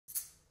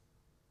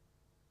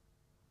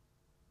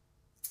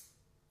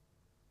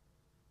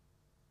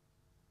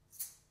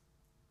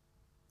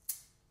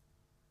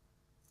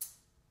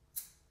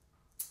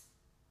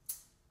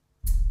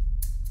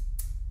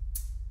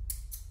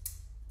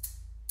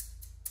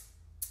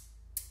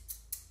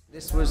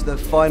This was the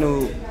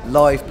final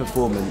live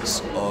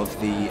performance of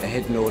the A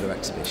Hidden Order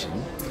exhibition,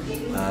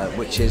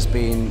 which has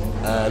been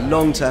a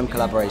long-term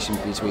collaboration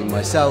between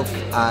myself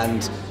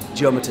and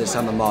geometer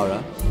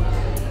Samamara.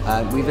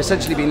 We've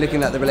essentially been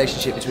looking at the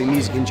relationship between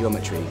music and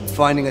geometry,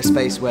 finding a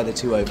space where the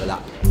two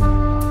overlap.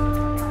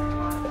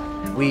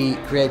 We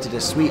created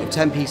a suite of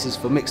 10 pieces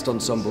for mixed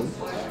ensemble,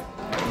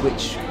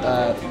 which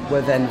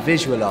were then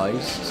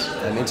visualised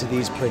into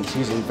these prints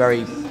using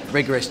very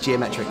rigorous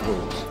geometric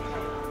rules.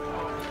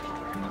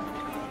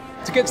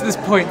 To get to this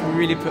point, we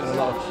really put in a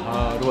lot of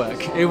hard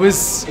work. It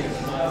was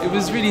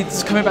really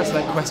just coming back to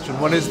that question: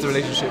 what is the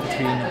relationship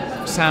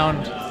between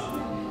sound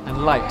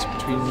and light,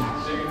 between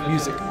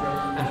music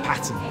and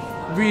pattern?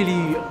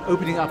 Really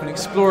opening up and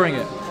exploring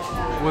it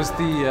was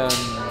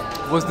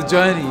the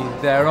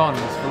journey thereon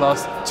for the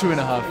last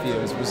 2.5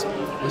 years.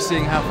 Was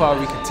seeing how far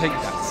we could take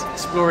that,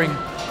 exploring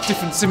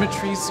different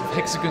symmetries of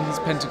hexagons,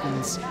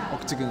 pentagons,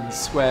 octagons,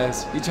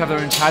 squares. Each have their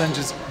own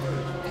challenges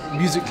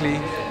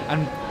musically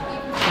and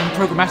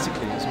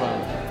programmatically as well.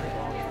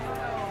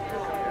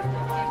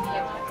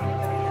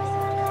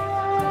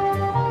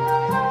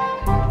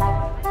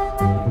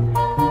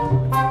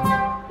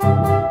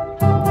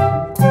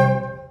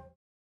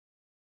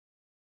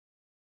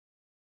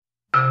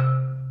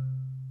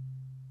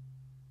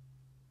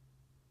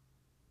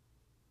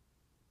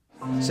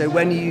 So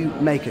when you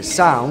make a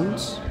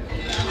sound,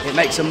 it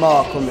makes a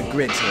mark on the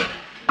grid here.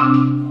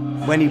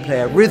 When you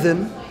play a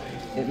rhythm,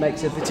 it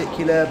makes a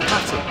particular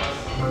pattern.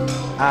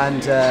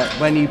 And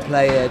when you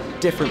play a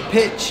different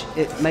pitch,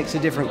 it makes a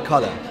different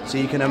colour. So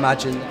you can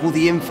imagine all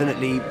the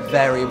infinitely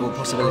variable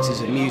possibilities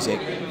of music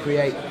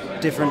create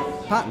different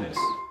patterns.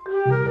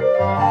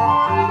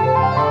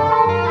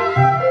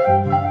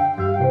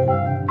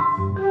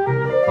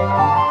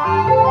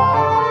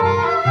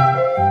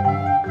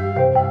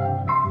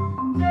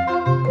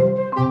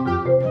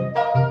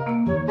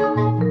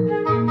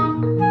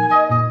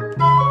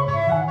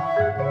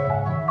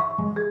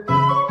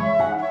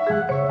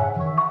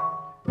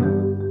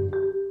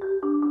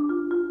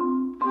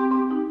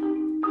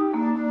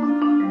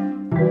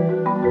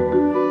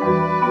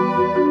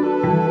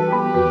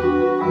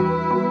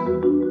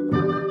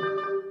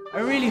 I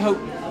really hope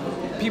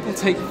people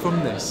take from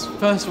this,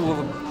 first of all,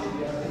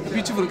 a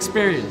beautiful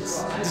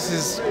experience. This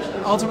is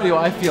ultimately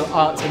what I feel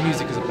art and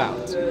music is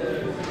about.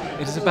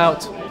 It is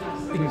about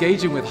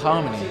engaging with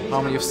harmony,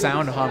 harmony of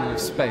sound, harmony of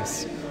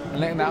space, and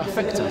letting that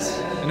affect us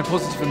in a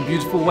positive and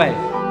beautiful way.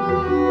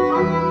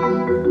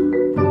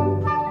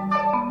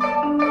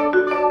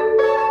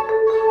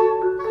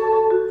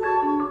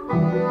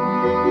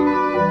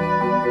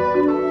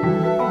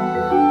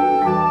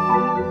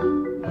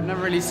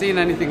 Seen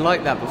anything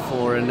like that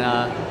before, and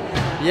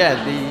yeah,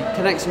 the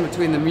connection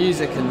between the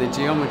music and the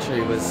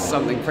geometry was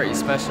something pretty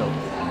special.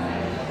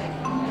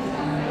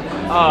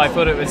 Oh, I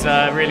thought it was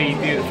really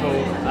beautiful,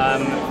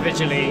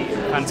 visually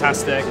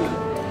fantastic.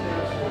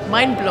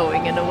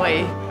 Mind-blowing in a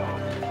way.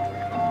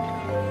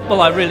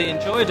 Well, I really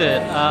enjoyed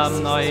it.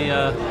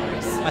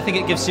 I think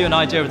it gives you an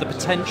idea of the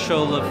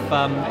potential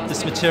of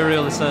this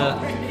material as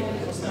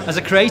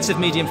a creative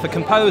medium for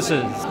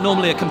composers.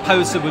 Normally a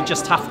composer would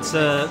just have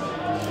to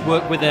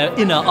work with their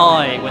inner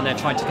eye when they're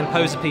trying to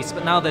compose a piece,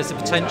 but now there's a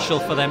potential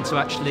for them to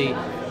actually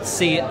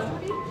see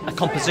a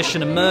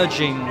composition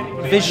emerging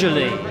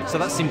visually. So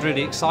that seemed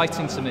really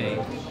exciting to me.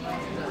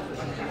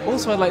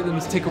 Also, I'd like them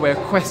to take away a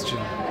question,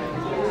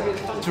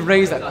 to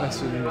raise that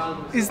question: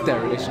 is there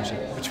a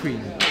relationship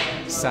between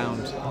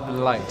sound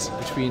and light,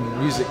 between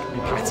music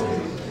and pattern?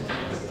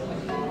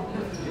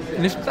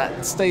 And if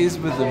that stays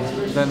with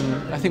them,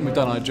 then I think we've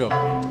done our job.